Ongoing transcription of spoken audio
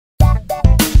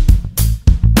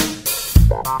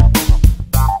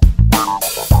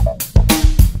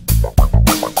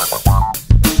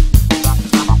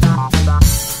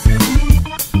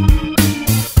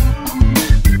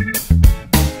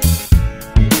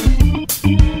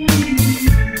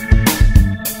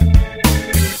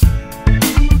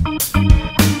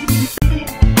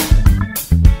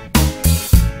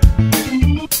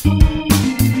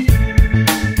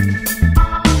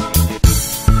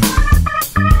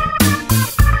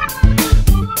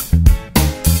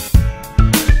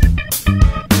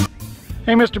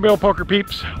Mr. Bill Poker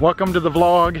Peeps, welcome to the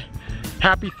vlog.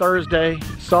 Happy Thursday.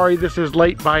 Sorry this is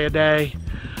late by a day.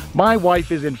 My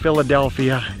wife is in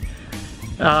Philadelphia.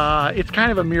 It's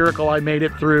kind of a miracle I made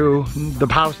it through. The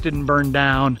house didn't burn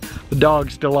down. The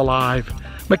dog's still alive.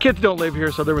 My kids don't live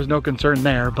here, so there was no concern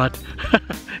there, but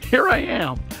here I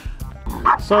am.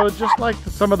 So just like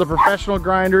some of the professional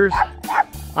grinders,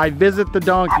 I visit the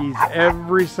donkeys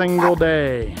every single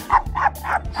day.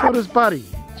 So does Buddy.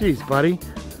 Jeez, Buddy.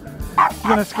 You're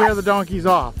gonna scare the donkeys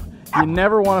off. You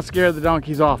never want to scare the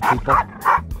donkeys off, people.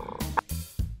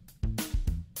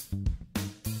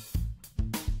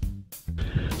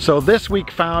 So this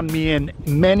week found me in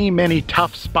many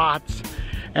tough spots,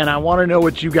 and I want to know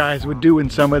what you guys would do in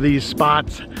some of these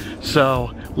spots.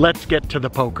 So let's get to the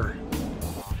poker.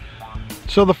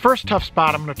 So the first tough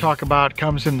spot I'm going to talk about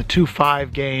comes in the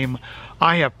 2-5 game.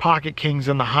 I have pocket kings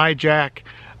in the hijack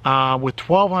with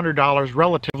 $1,200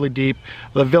 relatively deep.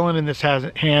 The villain in this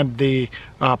hand, the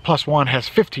 +1, has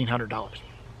 $1,500.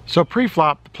 So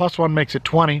pre-flop, the +1 makes it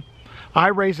 20. I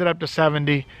raise it up to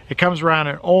 70. It comes around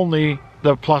and only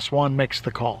the +1 makes the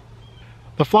call.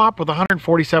 The flop with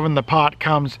 147 in the pot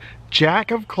comes Jack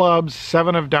of clubs,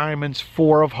 7 of diamonds,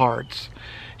 4 of hearts.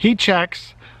 He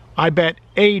checks. I bet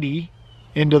 80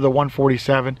 into the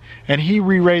 147, and he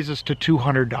re-raises to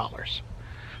 $200,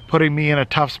 putting me in a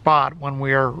tough spot when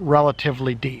we are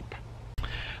relatively deep.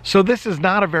 So this is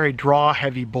not a very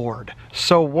draw-heavy board.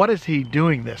 So what is he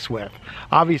doing this with?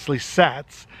 Obviously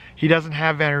sets. He doesn't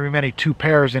have very many 2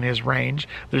 pairs in his range.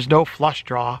 There's no flush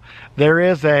draw. There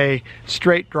is a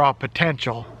straight draw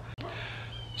potential.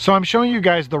 So I'm showing you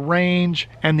guys the range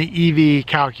and the EV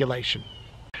calculation.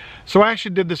 So I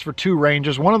actually did this for 2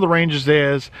 ranges. One of the ranges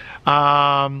is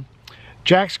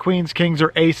jacks, queens, kings,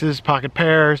 or aces, pocket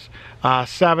pairs,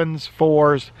 7s,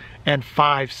 4s, and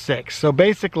 5, 6. So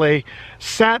basically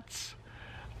sets,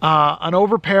 an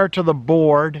overpair to the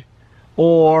board,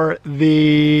 or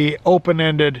the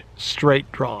open-ended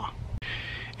straight draw.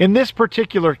 In this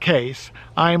particular case,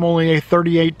 I'm only a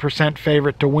 38%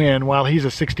 favorite to win, while he's a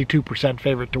 62%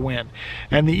 favorite to win.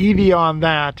 And the EV on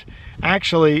that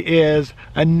actually is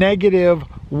a negative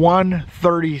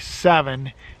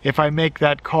 137 if I make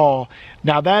that call.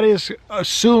 Now that is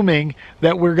assuming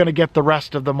that we're going to get the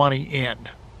rest of the money in.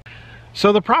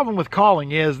 So the problem with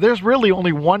calling is there's really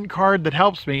only one card that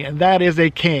helps me, and that is a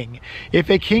king. If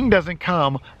a king doesn't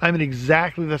come, I'm in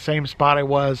exactly the same spot I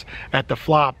was at the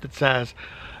flop that says,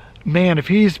 man, if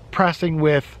he's pressing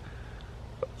with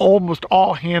almost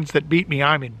all hands that beat me,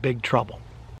 I'm in big trouble.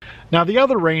 Now the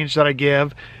other range that I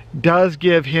give does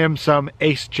give him some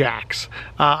ace jacks.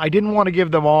 I didn't want to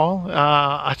give them all,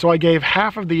 so I gave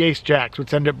half of the ace jacks,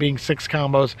 which ended up being 6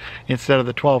 combos instead of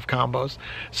the 12 combos.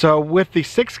 So with the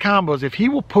 6 combos, if he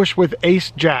will push with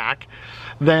ace jack,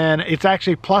 then it's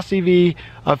actually plus EV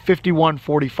of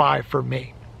 51.45 for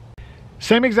me.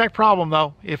 Same exact problem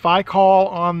though. If I call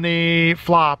on the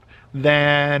flop,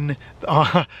 then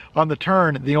on the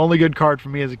turn, the only good card for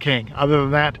me is a king. Other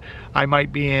than that, I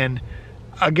might be in,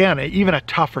 again, even a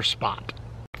tougher spot.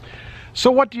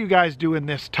 So what do you guys do in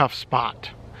this tough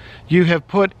spot? You have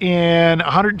put in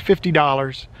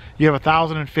 $150, you have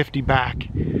 $1,050 back,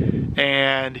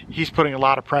 and he's putting a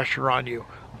lot of pressure on you.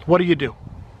 What do you do?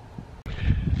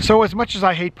 So as much as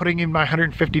I hate putting in my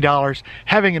 $150,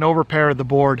 having an overpair of the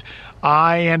board,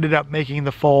 I ended up making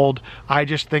the fold. I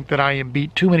just think that I am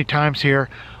beat too many times here.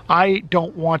 I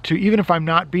don't want to, even if I'm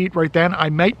not beat right then, I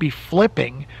might be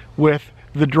flipping with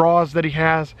the draws that he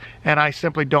has, and I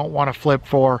simply don't want to flip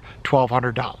for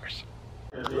 $1,200.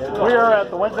 We are at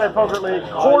the Wednesday Poker League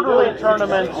quarterly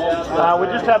tournament. We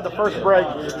just had the first break.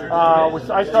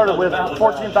 I started with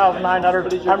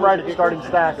 14,900. I'm right at starting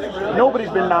stack.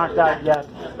 Nobody's been knocked out yet.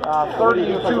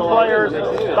 32 players,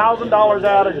 $1,000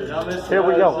 added. Here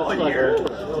we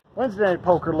go. Wednesday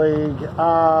Poker League.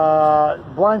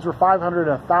 Blinds were 500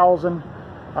 and 1,000.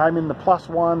 I'm in the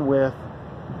 +1 with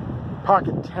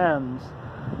pocket 10s.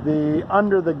 The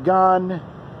under the gun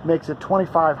makes it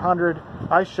 2,500.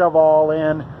 I shove all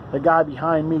in. The guy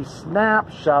behind me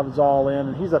snap shoves all in,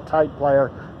 and he's a tight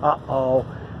player. Uh-oh.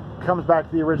 Comes back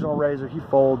to the original raiser. He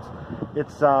folds.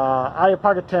 It's I have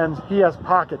pocket 10s. He has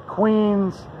pocket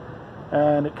queens,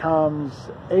 and it comes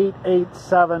 8, 8,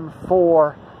 7,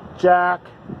 4, jack,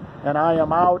 and I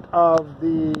am out of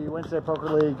the Wednesday Poker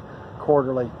League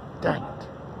quarterly. Dang it.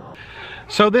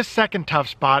 So this second tough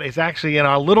spot is actually in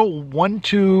our little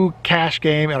 1-2 cash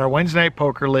game at our Wednesday Night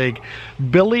Poker League.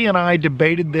 Billy and I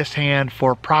debated this hand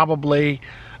for probably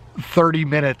 30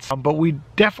 minutes, but we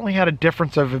definitely had a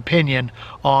difference of opinion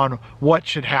on what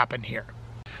should happen here.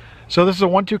 So this is a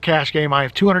 1-2 cash game. I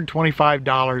have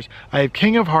 $225. I have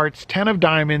King of Hearts, 10 of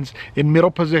Diamonds in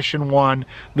middle position 1.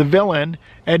 The villain,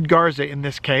 Ed Garza in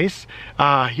this case.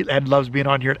 Ed loves being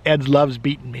on here. Ed loves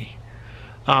beating me.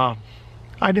 I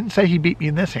didn't say he beat me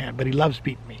in this hand, but he loves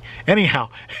beating me. Anyhow,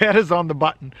 Ed is on the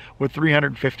button with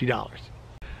 $350.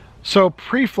 So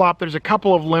pre-flop, there's a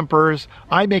couple of limpers.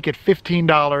 I make it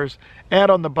 $15. Ed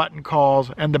on the button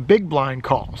calls, and the big blind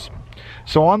calls.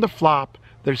 So on the flop,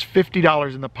 there's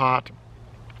 $50 in the pot,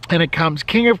 and it comes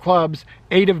King of Clubs,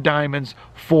 8 of Diamonds,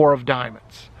 4 of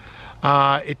Diamonds.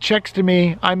 It checks to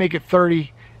me. I make it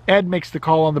 30. Ed makes the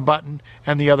call on the button,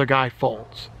 and the other guy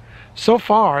folds. So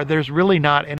far, there's really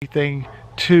not anything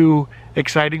too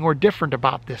exciting or different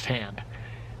about this hand,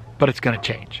 but it's going to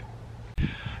change.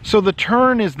 So the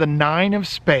turn is the 9 of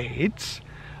spades.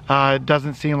 It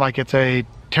doesn't seem like it's a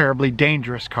terribly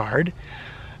dangerous card.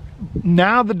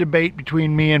 Now the debate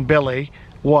between me and Billy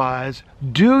was,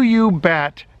 do you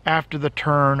bet after the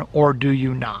turn or do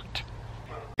you not?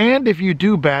 And if you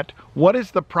do bet, what is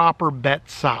the proper bet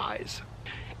size?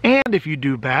 And if you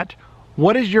do bet,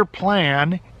 what is your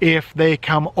plan if they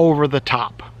come over the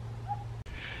top?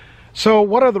 So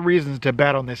what are the reasons to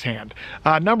bet on this hand?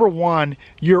 Number one,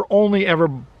 you're only ever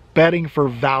betting for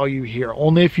value here,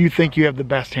 only if you think you have the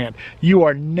best hand. You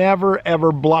are never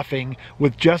ever bluffing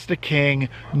with just a king,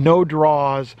 no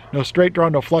draws, no straight draw,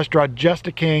 no flush draw, just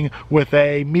a king with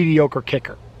a mediocre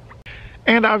kicker.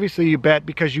 And obviously you bet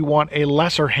because you want a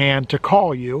lesser hand to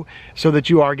call you so that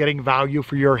you are getting value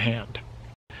for your hand.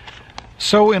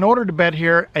 So in order to bet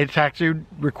here, it actually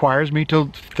requires me to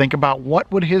think about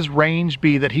what would his range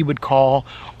be that he would call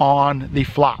on the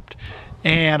flop.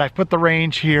 And I've put the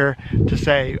range here to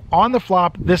say, on the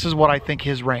flop, this is what I think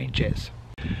his range is.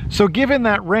 So given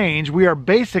that range, we are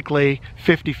basically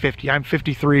 50-50. I'm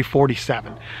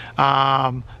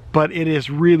 53-47. But it is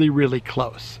really, really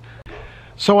close.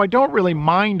 So I don't really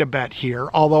mind a bet here,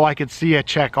 although I could see a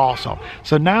check also.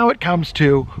 So now it comes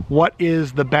to what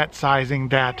is the bet sizing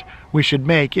that we should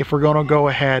make if we're going to go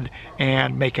ahead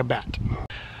and make a bet.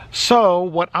 So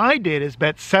what I did is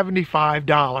bet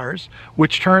 $75,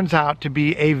 which turns out to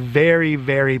be a very,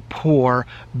 very poor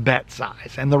bet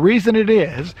size. And the reason it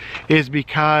is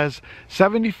because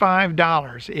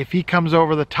 $75, if he comes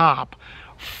over the top,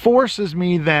 forces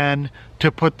me then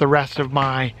to put the rest of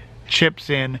my chips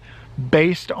in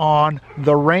based on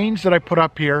the range that I put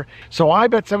up here. So I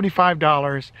bet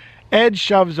 $75, Ed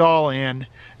shoves all in.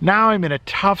 Now I'm in a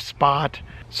tough spot.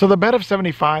 So the bet of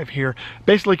 75 here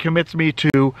basically commits me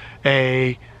to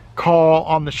a call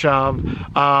on the shove.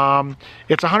 It's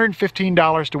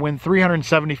 $115 to win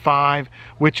 375,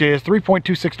 which is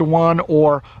 3.26 to 1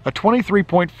 or a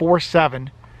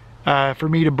 23.47 for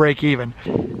me to break even.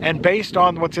 And based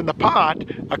on what's in the pot,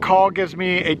 a call gives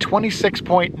me a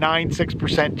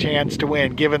 26.96% chance to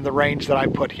win given the range that I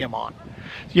put him on.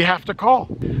 You have to call,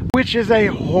 which is a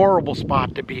horrible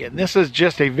spot to be in. This is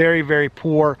just a very, very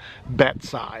poor bet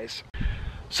size.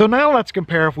 So now let's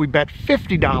compare if we bet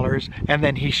 $50 and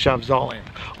then he shoves all in.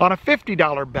 On a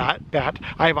 $50 bet,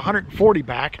 I have 140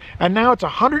 back, and now it's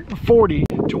 140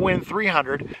 to win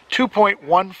 300,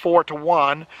 2.14 to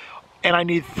 1, and I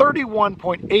need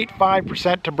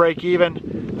 31.85% to break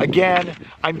even. Again,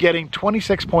 I'm getting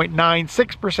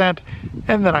 26.96%,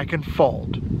 and then I can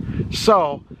fold.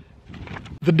 So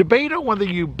the debate on whether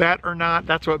you bet or not,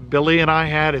 that's what Billy and I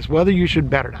had, is whether you should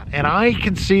bet or not. And I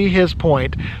can see his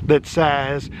point that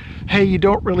says, hey, you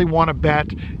don't really want to bet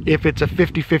if it's a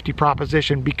 50-50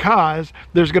 proposition because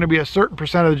there's going to be a certain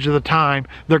percentage of the time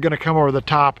they're going to come over the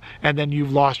top and then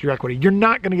you've lost your equity. You're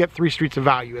not going to get 3 streets of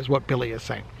value is what Billy is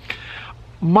saying.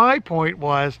 My point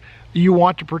was you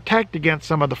want to protect against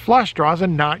some of the flush draws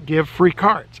and not give free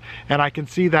cards. And I can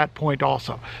see that point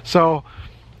also. So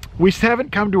we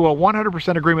haven't come to a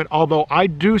 100% agreement, although I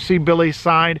do see Billy's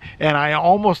side and I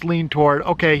almost lean toward,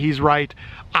 okay, he's right.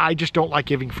 I just don't like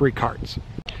giving free cards.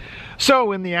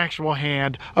 So in the actual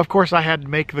hand, of course, I had to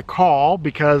make the call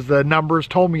because the numbers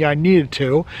told me I needed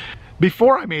to.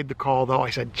 Before I made the call, though,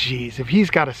 I said, geez, if he's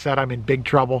got a set, I'm in big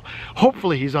trouble.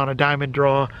 Hopefully he's on a diamond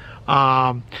draw.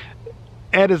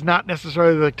 Ed is not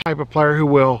necessarily the type of player who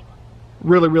will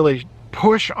really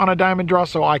push on a diamond draw,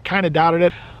 so I kind of doubted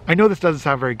it. I know this doesn't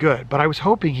sound very good, but I was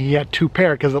hoping he had 2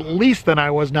 pair because at least then I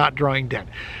was not drawing dead.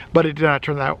 But it did not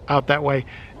turn out that way.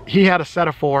 He had a set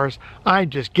of 4s.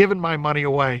 I'm just giving my money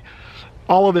away.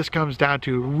 All of this comes down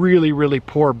to really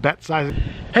poor bet sizes.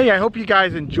 Hey, I hope you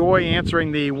guys enjoy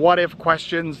answering the what if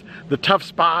questions, the tough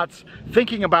spots,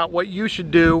 thinking about what you should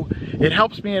do. It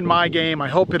helps me in my game. I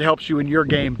hope it helps you in your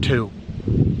game too.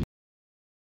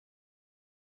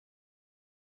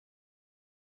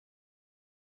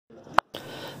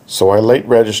 So I late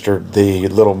registered the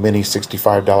little mini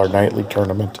 $65 nightly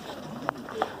tournament.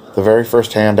 The very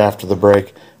first hand after the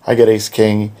break, I get ace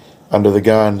king under the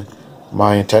gun.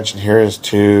 My intention here is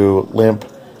to limp,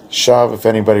 shove if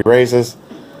anybody raises.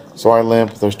 So I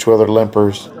limp. There's two other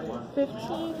limpers.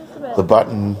 The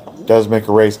button does make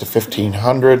a raise to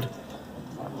 1500.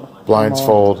 Blinds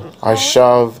fold. I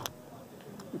shove.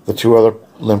 The two other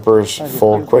limpers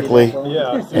fold quickly,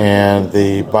 and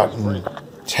the button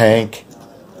tank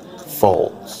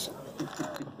folds.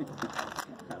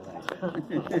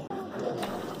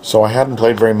 So I hadn't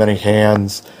played very many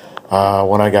hands.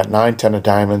 When I got 9-10 of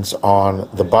diamonds on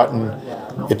the button,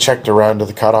 it checked around to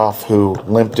the cutoff who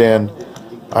limped in.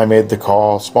 I made the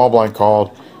call, small blind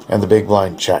called, and the big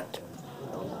blind checked.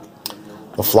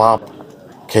 The flop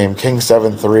came king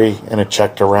 7-3, and it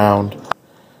checked around.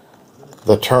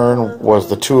 The turn was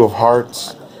the 2 of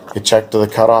hearts. It checked to the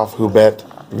cutoff who bet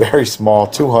very small,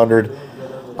 200.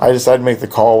 I decided to make the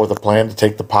call with a plan to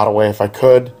take the pot away if I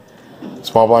could.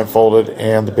 Small blind folded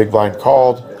and the big blind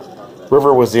called.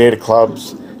 River was the 8 of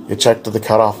clubs. It checked to the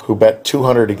cutoff who bet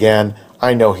 200 again.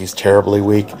 I know he's terribly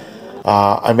weak.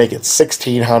 I make it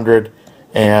 1600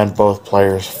 and both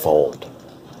players fold.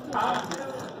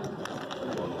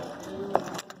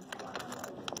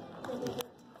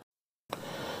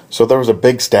 So there was a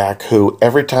big stack who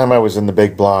every time I was in the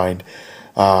big blind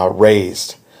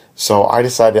raised. So I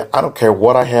decided I don't care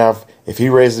what I have. If he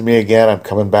raises me again, I'm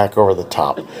coming back over the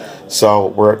top. So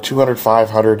we're at 200,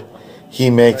 500. He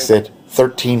makes it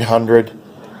 1300.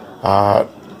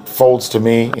 Folds to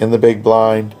me in the big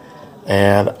blind.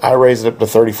 And I raised it up to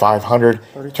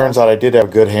 3500. Turns out I did have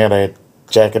a good hand. I had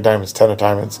jack of diamonds, 10 of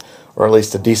diamonds, or at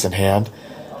least a decent hand.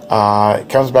 It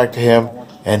comes back to him,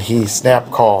 and he snap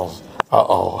calls.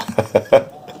 Uh-oh.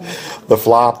 The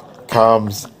flop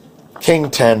comes king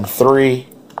 10-3.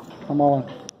 Come on.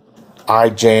 I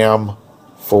jam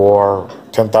for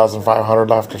 10,500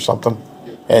 left or something.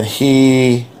 And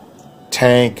he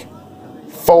tank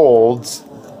folds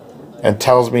and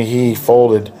tells me he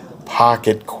folded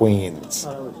pocket queens.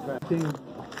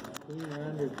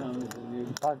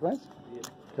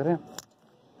 Good hand.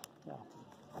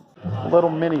 Little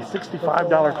mini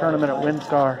 $65 tournament at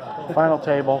WinStar. Final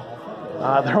table.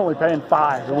 They're only paying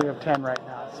 5, and we have 10 right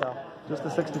now. So just a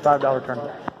 $65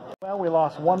 tournament. Well, we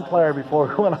lost one player before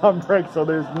we went on break, so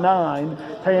there's 9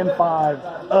 paying 5.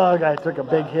 Ugh, I took a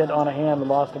big hit on a hand and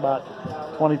lost about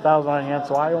 20,000 on a hand,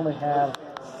 so I only have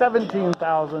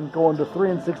 17,000 going to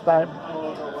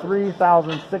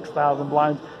 3,000, 6,000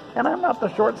 blinds, and I'm not the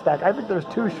short stack. I think there's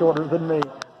 2 shorter than me.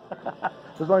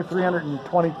 There's only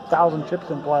 320,000 chips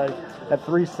in play at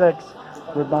 3-6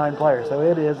 with 9 players, so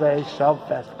it is a shove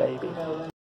fest, baby.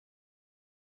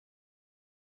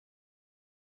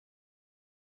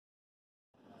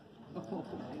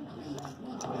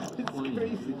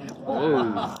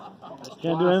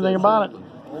 Can't do anything about it.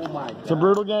 It's a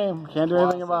brutal game. Can't do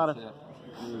anything about it.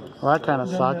 Well, that kind of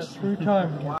sucks.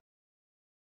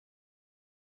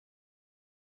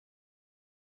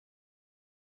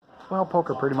 Well,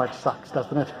 poker pretty much sucks,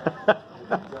 doesn't it?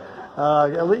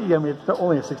 I mean, it's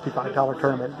only a $65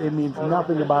 tournament. It means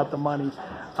nothing about the money.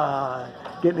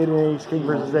 Getting it in ace king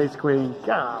versus ace queen.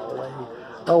 Golly.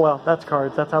 Oh well, that's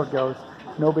cards. That's how it goes.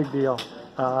 No big deal.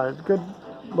 Good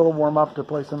little warm up to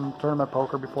play some tournament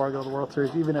poker before I go to the World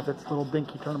Series, even if it's little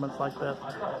dinky tournaments like this.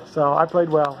 So I played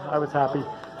well. I was happy.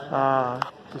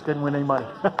 Just didn't win any money.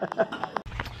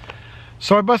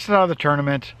 So I busted out of the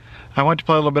tournament. I went to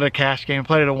play a little bit of cash game.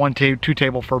 Played at a 1-2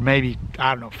 table for maybe,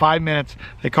 I don't know, 5 minutes.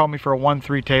 They called me for a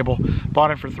 1-3 table.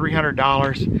 Bought it for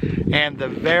 $300. And the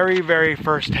very, very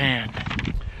first hand,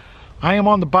 I am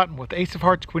on the button with ace of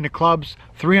hearts, queen of clubs,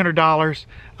 $300.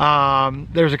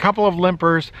 There's a couple of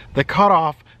limpers. The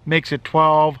cutoff makes it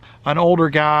 12. An older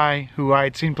guy who I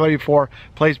had seen play before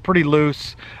plays pretty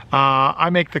loose. I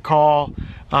make the call,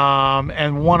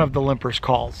 and one of the limpers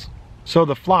calls. So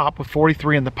the flop with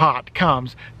 43 in the pot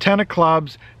comes 10 of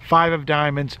clubs, 5 of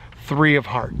diamonds, 3 of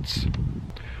hearts.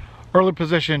 Early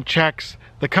position checks.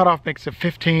 The cutoff makes it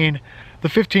 15. The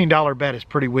 $15 bet is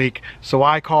pretty weak, so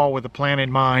I call with a plan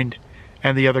in mind,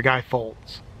 and the other guy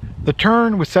folds. The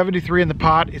turn with 73 in the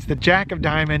pot is the jack of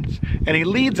diamonds, and he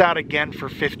leads out again for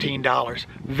 $15.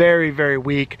 Very, very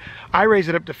weak. I raise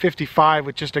it up to 55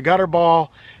 with just a gutter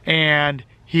ball, and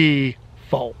he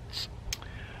folds.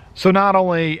 So not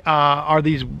only are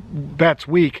these bets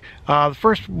weak,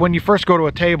 when you first go to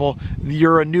a table,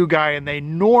 you're a new guy and they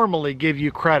normally give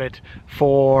you credit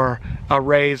for a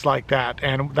raise like that,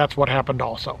 and that's what happened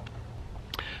also.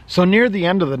 So near the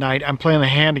end of the night, I'm playing the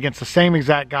hand against the same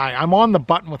exact guy. I'm on the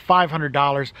button with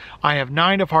 $500. I have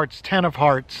 9 of hearts, 10 of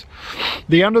hearts.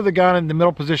 The under the gun in the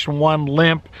middle position 1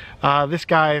 limp. This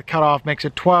guy cut off makes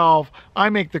it 12. I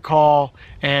make the call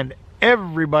and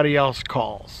everybody else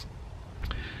calls.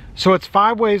 So it's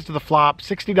 5 ways to the flop,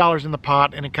 $60 in the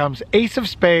pot, and it comes ace of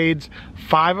spades,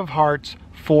 5 of hearts,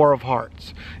 4 of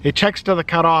hearts. It checks to the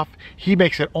cutoff. He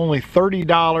makes it only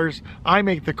 $30. I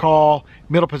make the call.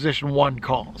 Middle position 1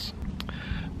 calls.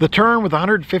 The turn with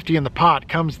 150 in the pot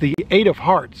comes the 8 of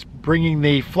hearts, bringing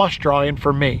the flush draw in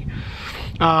for me.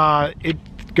 It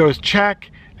goes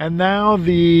check, and now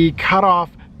the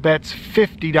cutoff bets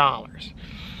 $50.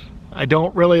 I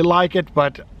don't really like it,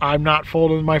 but I'm not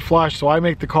folding my flush, so I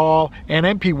make the call, and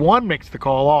MP1 makes the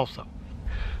call also.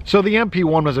 So the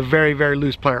MP1 was a very, very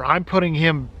loose player. I'm putting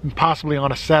him possibly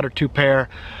on a set or 2 pair.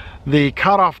 The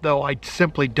cutoff, though, I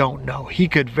simply don't know. He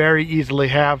could very easily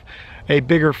have a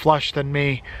bigger flush than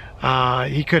me.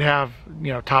 He could have,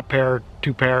 you know, top pair,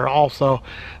 2 pair also.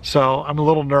 So I'm a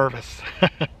little nervous.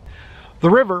 The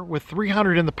river with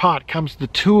 300 in the pot comes the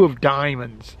 2 of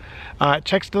diamonds.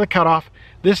 Checks to the cutoff.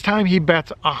 This time he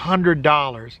bets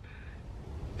 $100,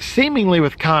 seemingly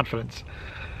with confidence.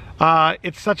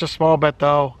 It's such a small bet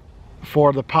though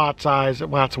for the pot size,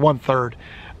 well it's 1/3,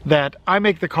 that I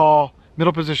make the call,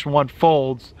 middle position 1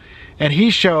 folds, and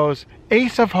he shows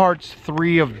ace of hearts,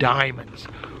 3 of diamonds.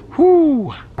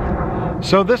 Whoo!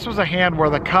 So this was a hand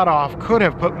where the cutoff could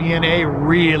have put me in a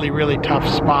really, really tough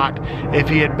spot if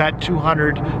he had bet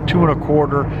 200, 2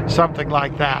 1/4, something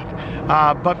like that.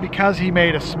 But because he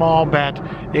made a small bet,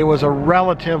 it was a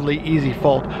relatively easy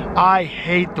fold. I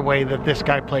hate the way that this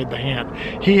guy played the hand.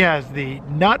 He has the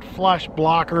nut flush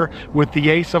blocker with the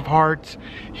ace of hearts.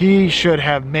 He should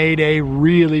have made a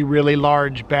really, really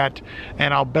large bet,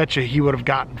 and I'll bet you he would have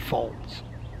gotten folds.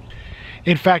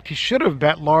 In fact, he should have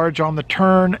bet large on the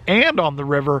turn and on the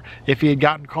river if he had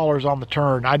gotten callers on the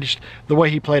turn. The way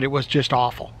he played it was just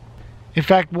awful. In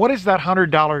fact, what is that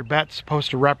 $100 bet supposed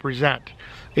to represent?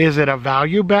 Is it a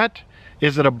value bet?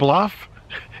 Is it a bluff?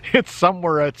 It's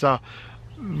somewhere it's a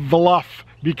bluff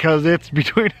because it's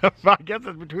between, I guess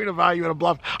it's between a value and a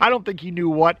bluff. I don't think he knew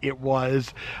what it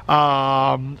was.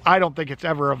 I don't think it's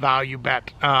ever a value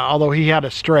bet, although he had a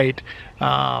straight.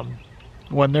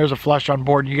 When there's a flush on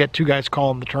board and you get 2 guys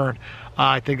calling the turn,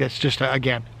 I think that's just,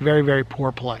 again, very, very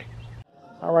poor play.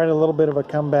 All right, a little bit of a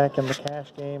comeback in the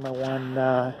cash game. I won,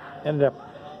 ended up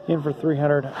in for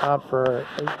 300, out for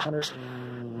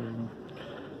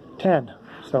 810.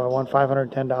 So I won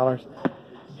 $510.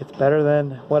 It's better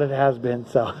than what it has been,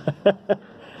 so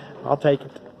I'll take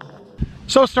it.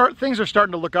 So things are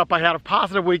starting to look up. I had a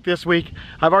positive week this week.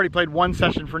 I've already played 1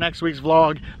 session for next week's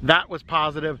vlog. That was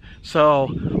positive. So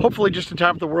hopefully just in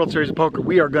time for the World Series of Poker,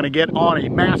 we are going to get on a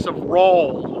massive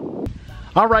roll.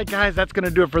 All right, guys, that's going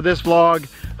to do it for this vlog.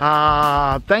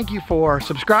 Thank you for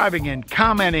subscribing and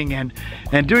commenting and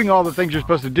doing all the things you're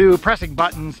supposed to do, pressing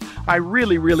buttons. I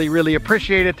really, really, really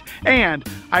appreciate it. And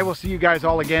I will see you guys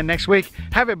all again next week.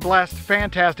 Have a blessed,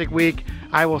 fantastic week.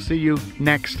 I will see you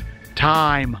next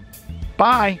time.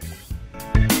 Bye.